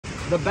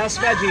the best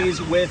veggies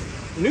with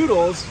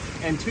noodles,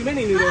 and too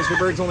many noodles, your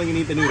bird's only gonna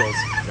eat the noodles.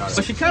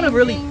 But she kind of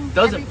really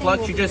doesn't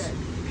pluck, she just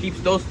keeps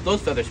those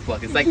feathers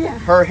plucked. It's like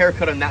her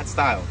haircut in that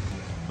style.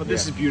 But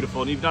this is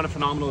beautiful, and you've done a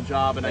phenomenal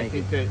job, and I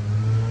think that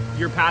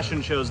your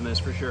passion shows in this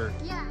for sure.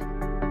 Yeah.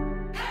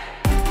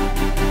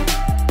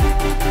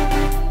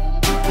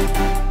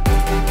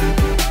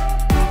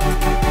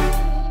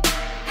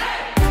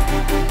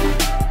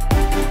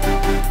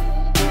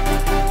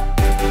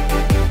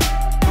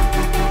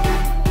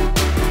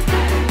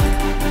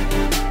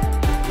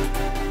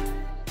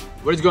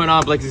 What is going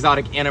on, Blake's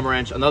Exotic Animal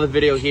Ranch? Another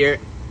video here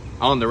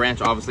on the ranch,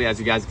 obviously, as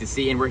you guys can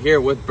see, and we're here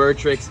with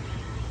BIRDTRICKS.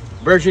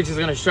 BIRDTRICKS is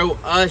going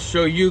to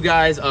show you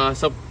guys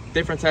some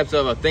different types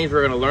of things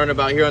we're going to learn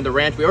about here on the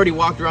ranch. We already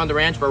walked around the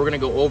ranch, but we're going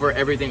to go over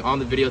everything on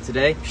the video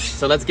today.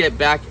 So let's get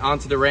back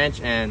onto the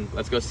ranch and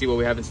let's go see what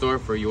we have in store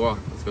for you all.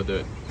 Let's go do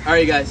it. All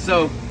right, guys.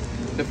 So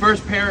the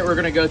first parent we're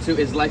going to go to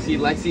is Lexi.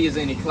 Lexi is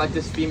an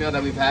eclectus female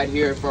that we've had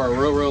here for a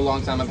real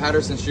long time. I've had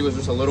her since she was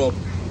just a little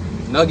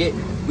nugget.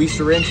 We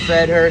syringe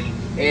fed her.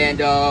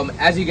 And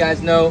as you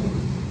guys know,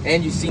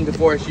 and you've seen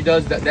before, she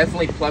does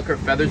definitely pluck her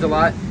feathers a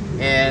lot.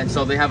 And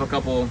so they have a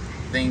couple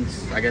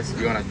things, I guess,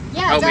 you want to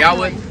help me out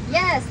with?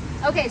 Yes.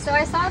 Okay, so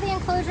I saw the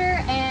enclosure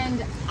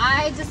and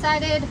I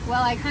decided,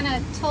 well, I kind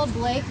of told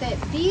Blake that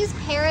these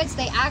parrots,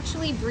 they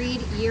actually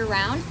breed year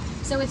round.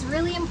 So it's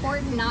really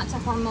important not to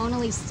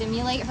hormonally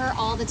stimulate her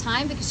all the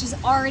time because she's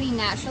already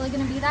naturally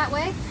going to be that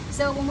way.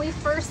 So when we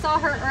first saw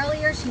her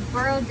earlier, she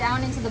burrowed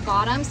down into the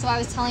bottom. So I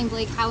was telling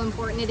Blake how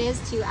important it is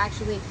to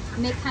actually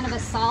make kind of a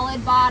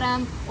solid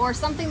bottom or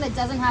something that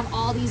doesn't have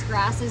all these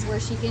grasses where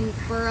she can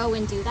burrow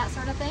and do that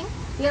sort of thing.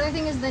 The other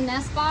thing is the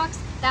nest box.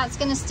 That's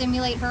going to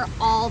stimulate her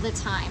all the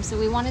time. So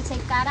we want to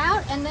take that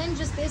out and then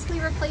just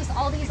basically replace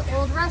all these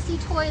old rusty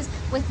toys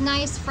with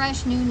nice,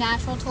 fresh, new,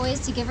 natural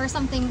toys to give her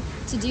something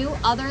to do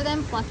other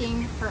than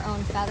plucking her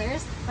own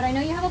feathers. But I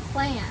know you have a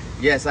plan.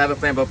 Yes, I have a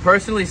plan. But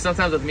personally,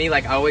 sometimes with me,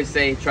 like I always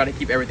say, try to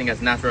keep everything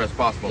as natural as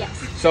possible. Yes.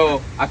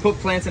 So I put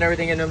plants and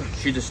everything in them.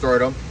 She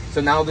destroyed them.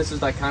 So now this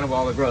is like kind of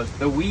all it grows.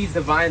 The weeds,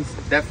 the vines,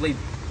 definitely,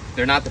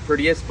 they're not the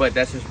prettiest, but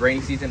that's just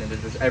rainy season and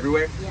they're just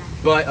everywhere. Yeah.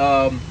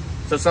 But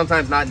so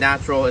sometimes not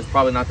natural is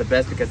probably not the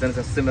best because then it's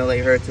going to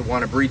stimulate her to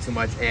want to breed too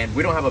much. And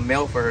we don't have a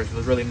male for her, so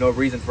there's really no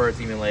reason for her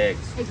to even lay eggs.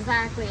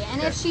 Exactly.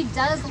 And if she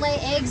does lay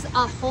eggs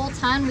a whole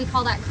ton, we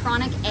call that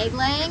chronic egg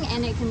laying,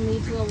 and it can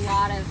lead to a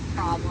lot of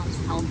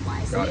problems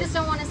health-wise. So we just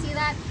don't want to see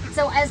that.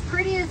 So as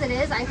pretty as it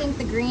is, I think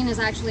the green is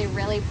actually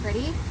really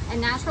pretty and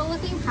natural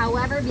looking.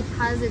 However,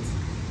 because it's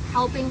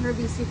helping her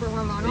be super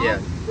hormonal,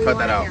 we want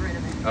to get rid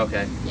of it.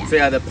 Okay. Yeah. So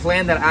yeah, the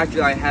plan that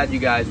actually I had, you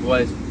guys,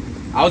 was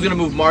I was gonna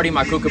move Marty,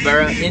 my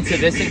kookaburra, into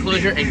this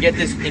enclosure and get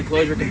this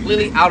enclosure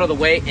completely out of the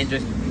way and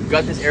just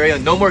gut this area.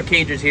 No more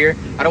cages here.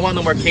 I don't want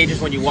no more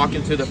cages when you walk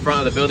into the front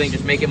of the building.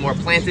 Just make it more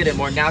planted and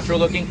more natural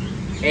looking.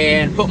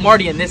 And put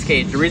Marty in this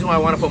cage. The reason why I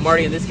want to put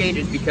Marty in this cage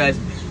is because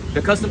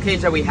the custom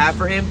cage that we have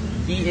for him,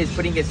 he is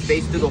putting his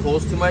face through the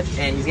holes too much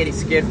and he's getting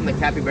scared from the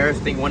capybaras,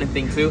 thing 1 and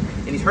thing 2.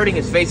 And he's hurting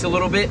his face a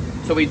little bit.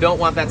 So we don't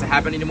want that to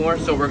happen anymore.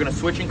 So we're gonna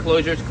switch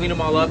enclosures, clean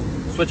them all up,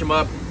 switch them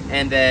up,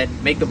 and then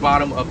make the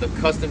bottom of the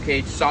custom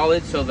cage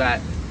solid so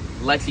that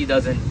Lexi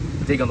doesn't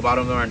dig on the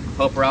bottom there and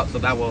help her out. So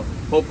that will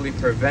hopefully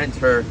prevent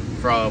her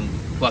from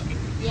plucking.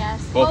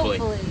 Yes, hopefully.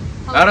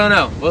 I don't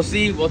know. We'll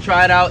see. We'll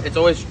try it out.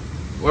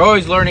 We're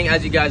always learning,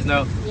 as you guys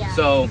know. Yeah.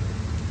 So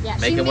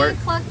make it work. She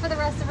may pluck for the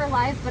rest of her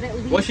life, but at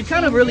least well, she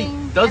kind of really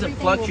doesn't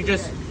pluck. She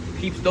just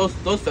keeps those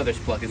feathers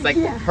plucked. It's like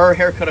her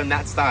haircut in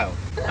that style.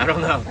 I don't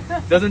know.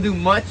 Doesn't do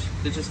much.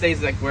 It just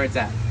stays like where it's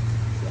at.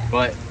 Yeah.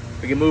 But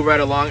we can move right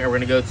along and we're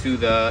gonna go to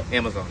the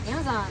Amazon.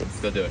 Let's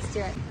go do it. Let's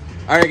do it.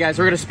 All right, guys,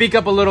 we're gonna speak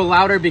up a little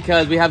louder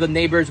because we have the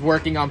neighbors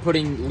working on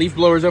putting leaf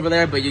blowers over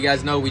there, but you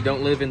guys know we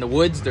don't live in the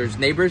woods. There's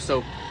neighbors,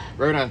 so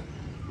we're gonna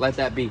let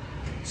that be.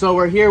 So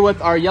we're here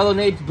with our yellow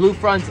napes, blue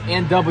fronts,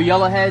 and double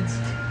yellowheads.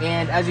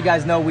 And as you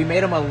guys know, we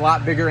made them a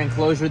lot bigger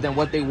enclosure than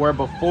what they were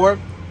before,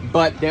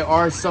 but there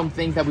are some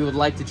things that we would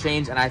like to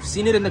change. And I've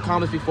seen it in the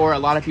comments before. A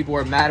lot of people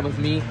were mad with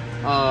me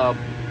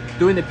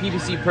doing the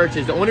PVC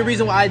purchase. The only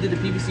reason why I did the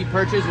PVC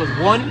purchase was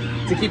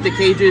 1, to keep the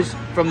cages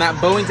from not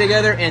bowing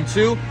together, and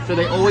 2, so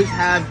they always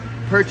have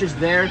purchase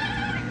there,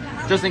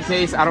 just in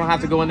case I don't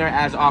have to go in there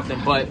as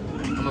often. But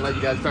I'm gonna let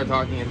you guys start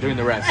talking and doing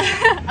the rest.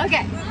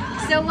 Okay,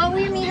 so what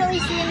we immediately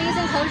see in these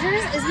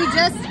enclosures is we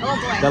just, oh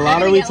boy. The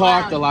louder we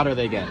talk, the louder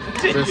they get.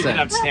 You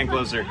have to stand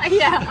closer.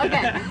 Yeah,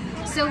 okay.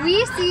 So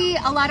we see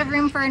a lot of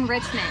room for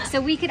enrichment.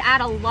 So we could add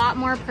a lot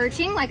more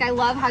perching. Like I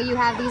love how you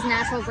have these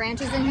natural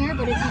branches in here,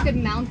 but if you could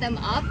mount them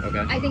up,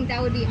 I think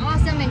that would be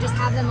awesome, and just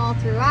have them all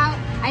throughout.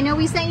 I know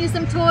we sent you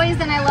some toys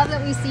and I love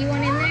that we see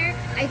one in there.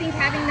 I think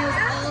having those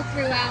all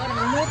throughout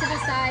on multiple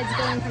sides,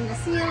 going from the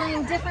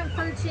ceiling, different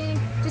perching,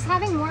 just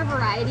having more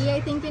variety,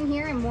 I think, in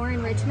here and more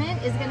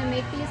enrichment is gonna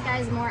make these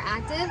guys more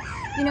active.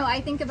 You know,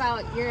 I think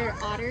about your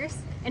otters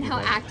and how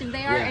active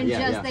they are,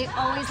 they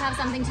always have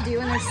something to do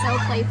and they're so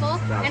playful.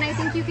 And I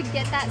think you could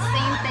get that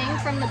same thing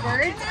from the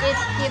birds if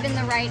given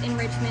the right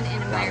enrichment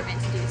and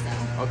environment to do so.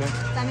 Okay.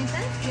 Does that make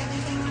sense? Do you have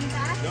anything you want to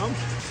add? No?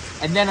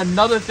 And then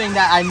another thing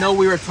that I know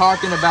we were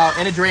talking about,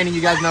 and it's raining,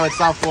 you guys know it's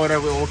South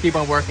Florida, we'll keep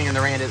on working in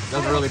the rain, it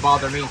doesn't really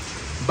bother me.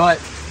 But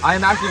I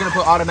am actually gonna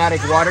put automatic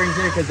watering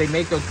here because they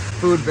make the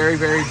food very,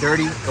 very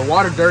dirty. The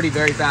water dirty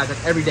very fast, like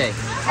every day,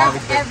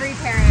 obviously. Every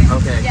parent.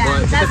 Okay, Yeah,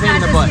 but it's a that's pain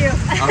in not the butt. just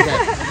you. Okay.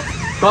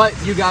 But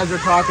you guys were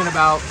talking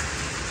about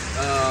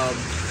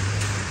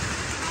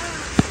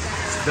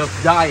the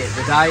diet.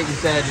 The diet, you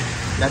said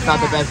that's not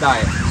the best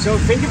diet. So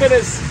think of it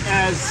as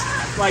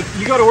like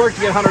you go to work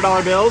to get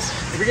 $100 bills.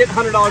 If you're getting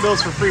 $100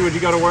 bills for free, would you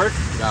go to work?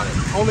 Got it.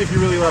 Only if you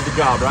really love the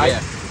job, right? Yeah.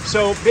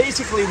 So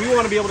basically, we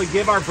want to be able to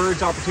give our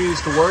birds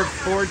opportunities to work,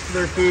 forage for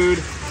their food,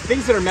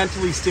 things that are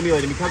mentally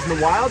stimulating. Because in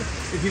the wild,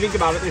 if you think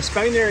about it, they're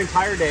spending their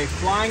entire day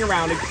flying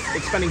around,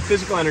 expending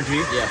physical energy,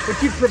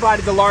 which you've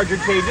provided the larger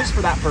cages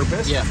for that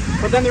purpose. Yeah.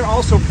 But then they're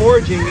also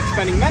foraging,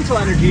 expending mental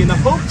energy in the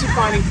hopes of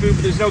finding food,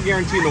 but there's no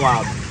guarantee in the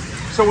wild.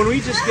 So when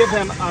we just give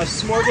them a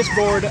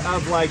smorgasbord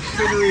of like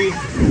sugary,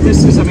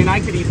 this is, I mean, I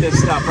could eat this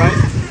stuff, right?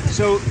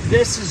 So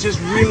this is just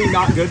really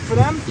not good for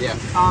them. Yeah.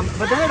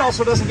 But then it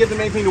also doesn't give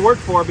them anything to work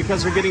for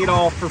because they're getting it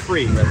all for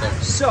free. Right there.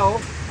 So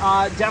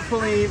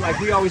definitely, like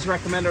we always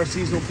recommend our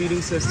seasonal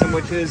feeding system,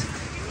 which is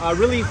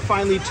really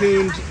finely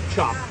tuned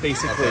chop,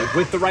 basically,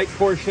 with the right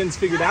portions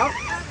figured out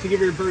to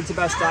give your birds the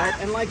best diet.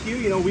 And like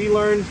you know, we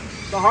learned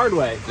the hard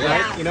way,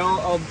 right? You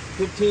know,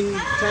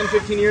 10,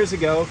 15 years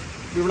ago,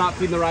 we were not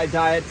feeding the right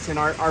diets and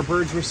our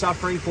birds were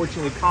suffering.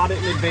 Fortunately, caught it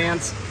in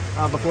advance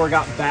before it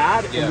got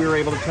bad, and we were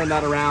able to turn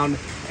that around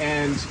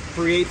and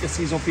create the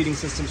seasonal feeding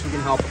system so we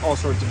can help all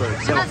sorts of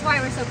birds. So and that's why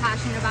we're so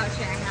passionate about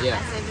sharing that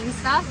message and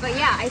stuff. But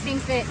yeah, I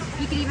think that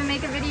you could even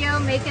make a video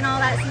making all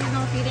that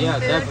seasonal feeding food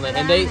definitely.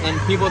 for them.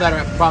 And people that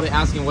are probably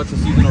asking what's a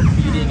seasonal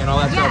feeding and all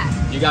that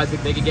stuff, you guys,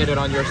 they can get it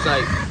on your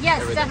site. Yes,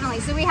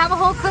 definitely. So we have a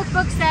whole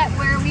cookbook set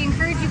where we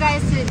encourage you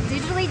guys to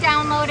digitally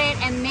download it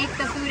and make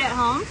the food at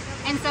home.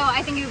 And so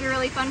I think it would be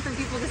really fun for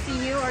people to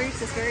see you or your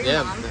sister or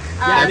your mom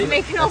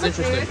making all the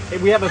food.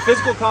 We have a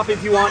physical copy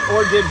if you want,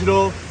 or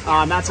digital.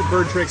 That's at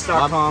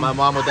birdtricks.com. My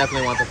mom would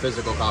definitely want the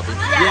physical copy.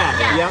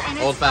 And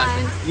it's old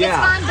fashioned. It's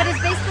fun, but it's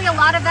basically a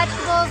lot of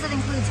vegetables. It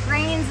includes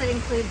grains, it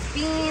includes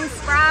beans,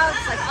 sprouts,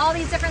 like all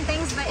these different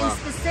things, but in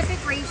specific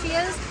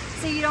ratios.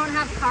 So you don't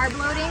have carb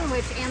loading,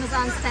 which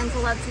Amazons tend to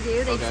love to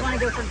do. They just want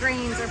to go for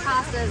grains or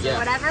pastas or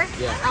whatever.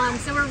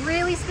 So we're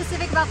really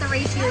specific about the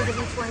ratios of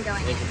each one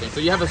going in. Interesting. So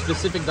you have a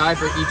specific diet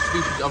for each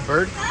species of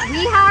bird?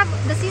 We have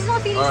the seasonal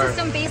feeding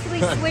system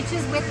basically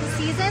switches with the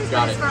seasons,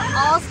 but it's for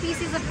all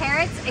species of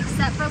parrots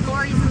except for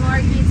lories and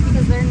lorikeets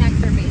because they're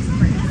nectar-based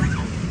birds.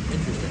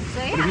 Interesting.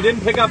 So But if you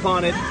didn't pick up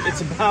on it,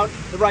 it's about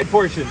the right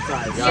portion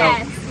size.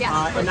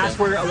 And that's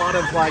where a lot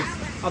of like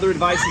other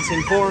advices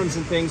in forums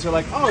and things are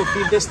like, oh,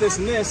 feed this, this,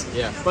 and this.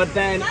 But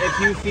then if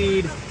you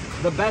feed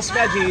the best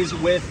veggies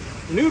with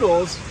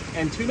noodles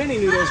and too many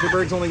noodles, your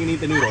bird's only gonna eat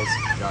the noodles.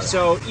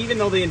 So even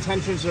though the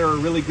intentions are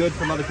really good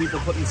from other people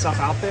putting stuff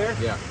out there,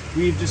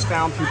 we've just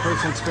found through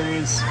personal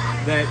experience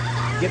that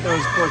getting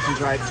those portions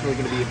right is really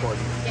gonna be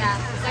important.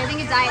 So I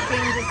think a diet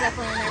change is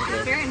definitely in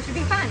their future and should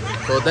be fun.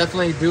 So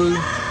definitely do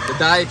the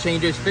diet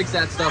changes, fix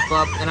that stuff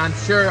up, and I'm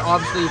sure,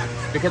 obviously,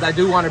 because I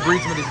do want to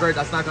breed some of these birds,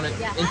 that's not going to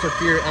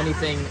interfere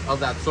anything of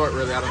that sort,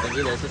 really. I don't think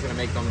either. It's just going to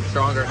make them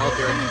stronger,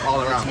 healthier, and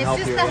all around It's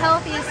healthier. just the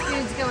healthiest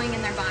foods going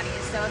in their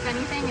bodies. So if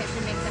anything, it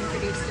should make them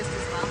produce just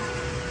as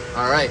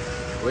well. All right,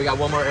 we got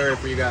one more area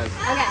for you guys.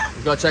 Okay.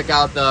 Let's go check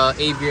out the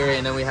aviary,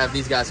 and then we have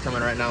these guys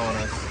coming right now on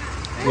us.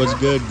 What's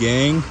good,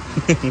 gang?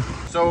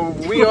 So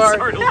we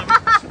are.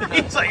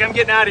 He's like, I'm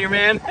getting out of here,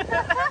 man.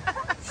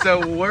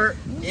 So we're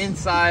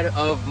inside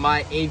of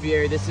my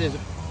aviary. This is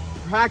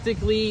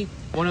practically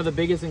one of the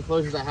biggest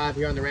enclosures I have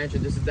here on the ranch,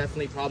 and this is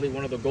definitely probably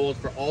one of the goals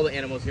for all the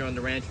animals here on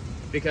the ranch,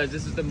 because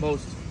this is the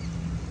most,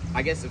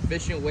 I guess,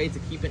 efficient way to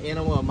keep an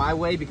animal in my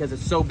way, because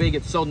it's so big,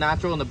 it's so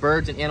natural, and the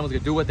birds and animals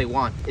can do what they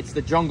want. It's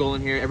the jungle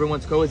in here.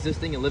 Everyone's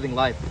coexisting and living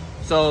life.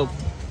 So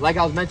like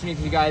I was mentioning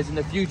to you guys, in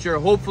the future,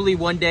 hopefully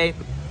one day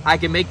I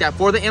can make that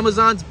for the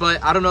Amazons,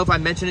 but I don't know if I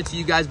mentioned it to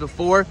you guys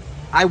before.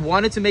 I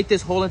wanted to make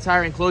this whole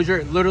entire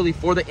enclosure literally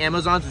for the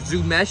Amazons,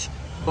 zoo mesh,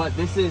 but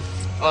this is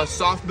a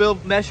soft bill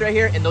mesh right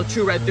here, and they'll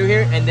chew right through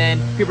here, and then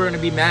people are going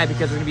to be mad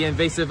because there's going to be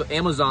invasive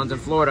Amazons in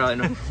Florida,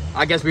 and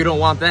I guess we don't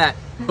want that.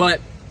 But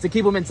to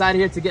keep them inside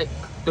here, to get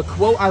the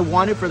quote I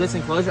wanted for this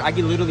enclosure, I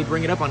could literally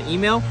bring it up on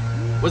email,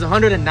 was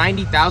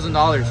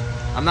 $190,000.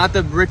 I'm not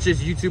the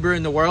richest YouTuber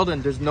in the world,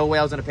 and there's no way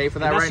I was going to pay for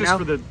that right now.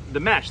 That's just for the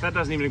mesh. That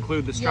doesn't even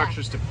include the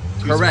structures to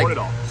support it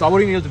all. So I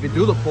wouldn't even be able to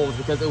do the poles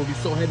because it would be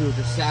so heavy, it would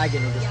just sag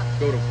and it would just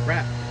go to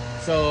crap.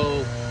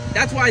 So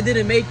that's why I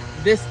didn't make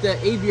this the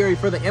aviary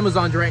for the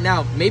Amazons right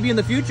now. Maybe in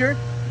the future,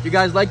 if you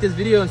guys like this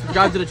video and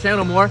subscribe to the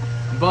channel more,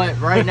 but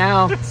right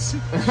now,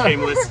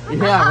 shameless.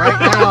 Right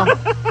now,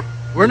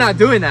 we're not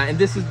doing that. And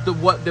this is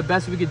the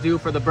best we could do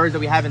for the birds that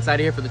we have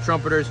inside here, for the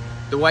trumpeters,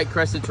 the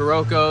white-crested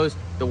Turocos,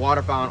 the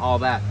waterfowl, all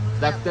that.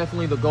 That's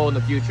definitely the goal in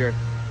the future.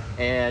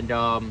 And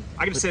I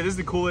gotta say, this is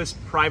the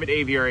coolest private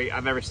aviary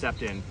I've ever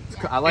stepped in.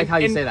 I like how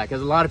you say that,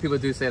 because a lot of people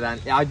do say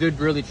that. I did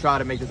really try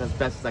to make this as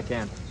best as I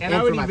can. And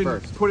I would even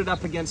put it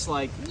up against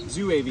like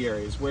zoo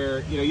aviaries,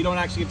 where you don't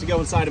actually get to go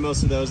inside of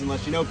most of those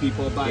unless you know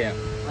people. But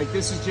like,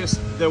 this is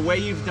just the way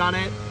you've done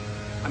it.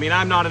 I mean,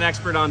 I'm not an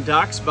expert on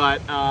ducks,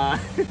 but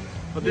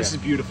but this is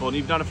beautiful, and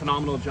you've done a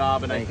phenomenal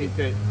job. And I think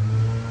that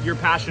your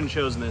passion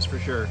shows in this for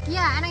sure.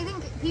 Yeah, and I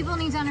think people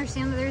need to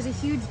understand that there's a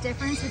huge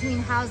difference between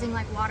housing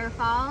like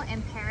waterfowl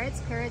and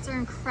parrots. Parrots are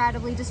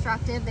incredibly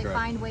destructive. They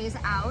find ways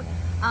out.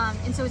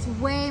 And so it's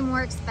way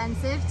more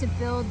expensive to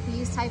build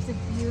these types of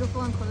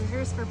beautiful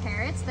enclosures for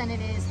parrots than it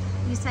is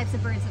these types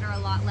of birds that are a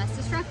lot less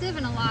destructive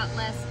and a lot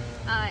less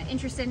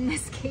interested in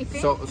escaping.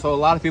 So a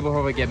lot of people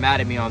probably get mad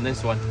at me on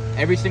this one.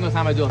 Every single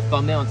time I do a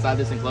thumbnail inside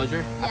this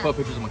enclosure, I put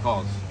pictures of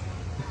macaws.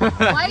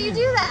 Why do you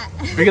do that?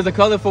 Because the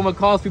colorful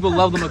macaws, people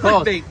love the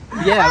macaws.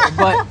 Yeah,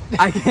 but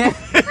I can't.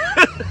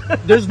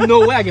 There's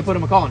no way I can put a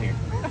macaw in here.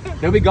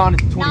 They'll be gone in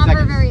 20 seconds. Not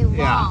for very long.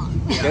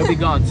 Yeah. They'll be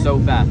gone so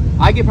fast.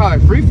 I could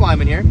probably free fly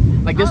them in here.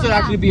 Like, this would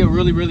actually be a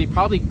really,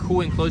 probably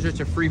cool enclosure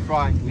to free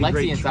fly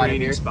Lexi inside of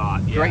here.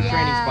 Spot. Yeah. Great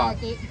training spot.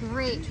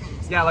 Great training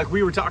spot. Yeah, like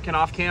we were talking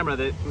off camera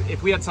that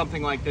if we had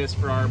something like this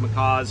for our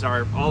macaws,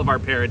 all of our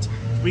parrots,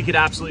 we could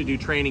absolutely do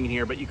training in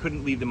here, but you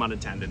couldn't leave them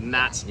unattended. And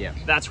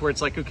that's where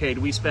it's like, okay,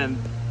 do we spend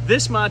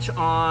this much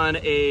on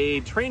a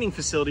training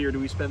facility, or do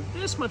we spend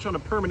this much on a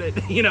permanent,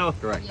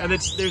 Correct. And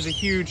there's a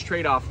huge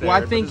trade-off there.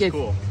 Well, I think if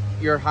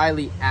you're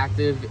highly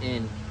active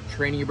in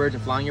training your birds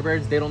and flying your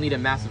birds, they don't need a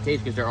massive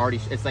cage, because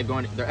it's like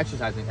they're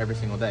exercising every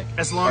single day.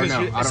 As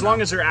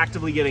long as they're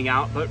actively getting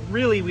out. But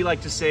really, we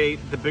like to say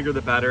the bigger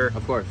the better.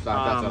 Of course,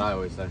 that's what I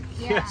always say.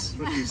 Yes,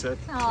 what you said.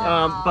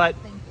 But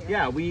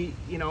yeah, we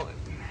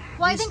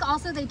well, I think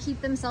also they keep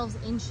themselves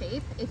in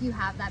shape if you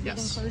have that big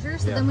enclosure.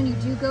 So then when you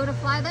do go to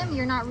fly them,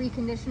 you're not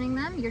reconditioning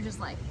them. You're just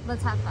like,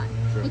 let's have fun.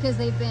 Because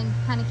they've been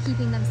kind of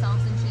keeping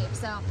themselves in shape.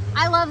 So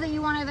I love that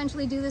you want to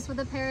eventually do this with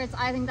the parrots.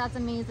 I think that's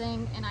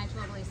amazing, and I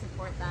totally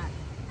support that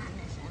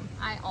mission.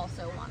 I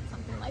also want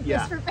something like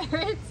this for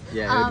parrots.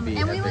 Yeah,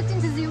 and we looked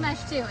into zoo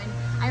mesh too, and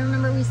I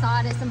remember we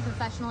saw it at some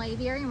professional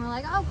aviary, and we're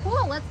like, oh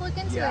cool, let's look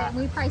into it. And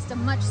we priced a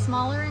much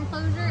smaller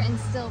enclosure, and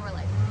still we're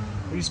like,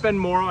 you spend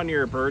more on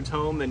your bird's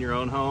home than your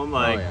own home.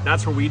 Like,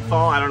 that's where we'd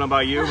fall. I don't know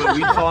about you, but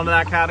we'd fall into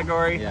that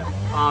category.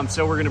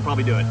 So we're gonna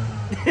probably do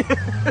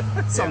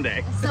it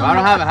someday. Well, I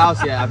don't have a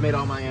house yet. I've made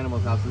all my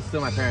animals' house. It's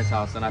still my parents'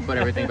 house, and I put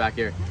everything back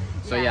here.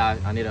 So I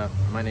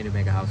might need to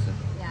make a house soon.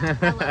 Yeah,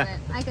 I love it.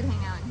 I could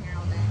hang out in here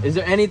all day. Is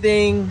there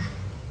anything?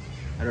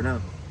 I don't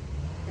know.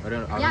 I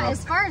don't know.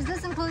 As far as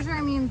this enclosure, I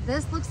mean,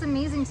 this looks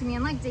amazing to me.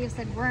 And like Dave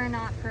said, we're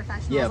not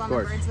professionals on the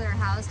birds that are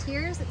housed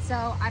here,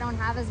 so I don't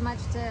have as much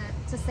to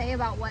say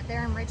about what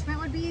their enrichment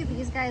would be.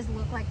 These guys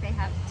look like they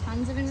have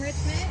tons of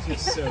enrichment.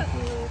 It's so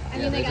cool. I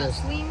mean, they got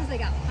swings, they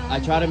got ponds. I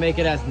try to make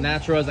it as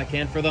natural as I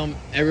can for them.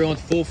 Everyone's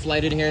full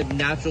flighted in here,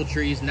 natural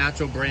trees,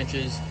 natural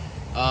branches.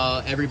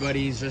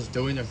 Everybody's just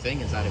doing their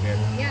thing inside of here.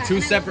 Yeah, 2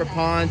 separate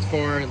ponds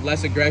for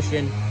less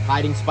aggression,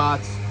 hiding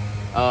spots.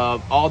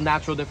 All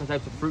natural different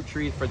types of fruit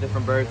trees for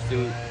different birds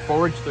to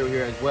forage through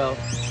here as well,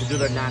 to do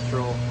their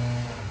natural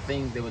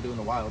things they would do in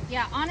the wild.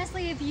 Yeah,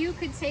 honestly, if you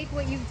could take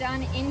what you've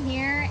done in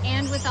here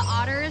and with the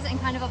otters and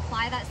kind of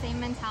apply that same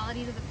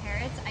mentality to the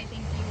parrots, I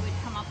think you would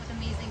come up with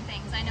amazing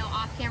things. I know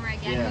off camera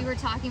again, we were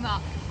talking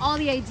about all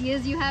the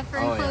ideas you have for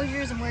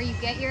enclosures and where you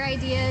get your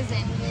ideas,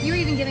 and you were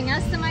even giving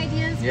us some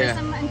ideas for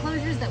some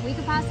enclosures that we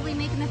could possibly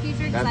make in the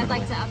future, because I'd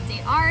like to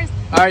update ours.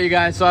 All right, you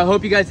guys, so I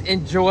hope you guys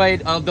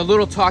enjoyed the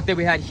little talk that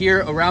we had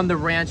here around the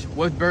ranch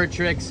with Bird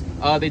Tricks.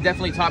 They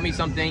definitely taught me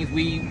some things.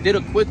 We did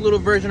a quick little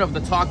version of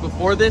the talk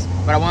before this,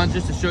 but I wanted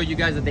just to show you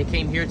guys that they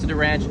came here to the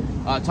ranch,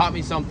 taught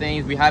me some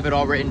things. We have it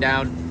all written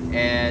down,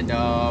 and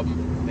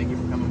thank you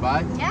for coming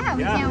by. Yeah,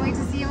 we can't wait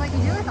to see what you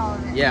do with all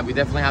of it. Yeah, we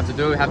definitely have to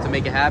do it. We have to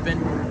make it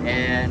happen,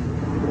 and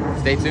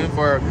stay tuned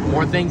for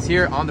more things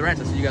here on the ranch.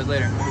 I'll see you guys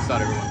later. Peace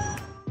out, everyone.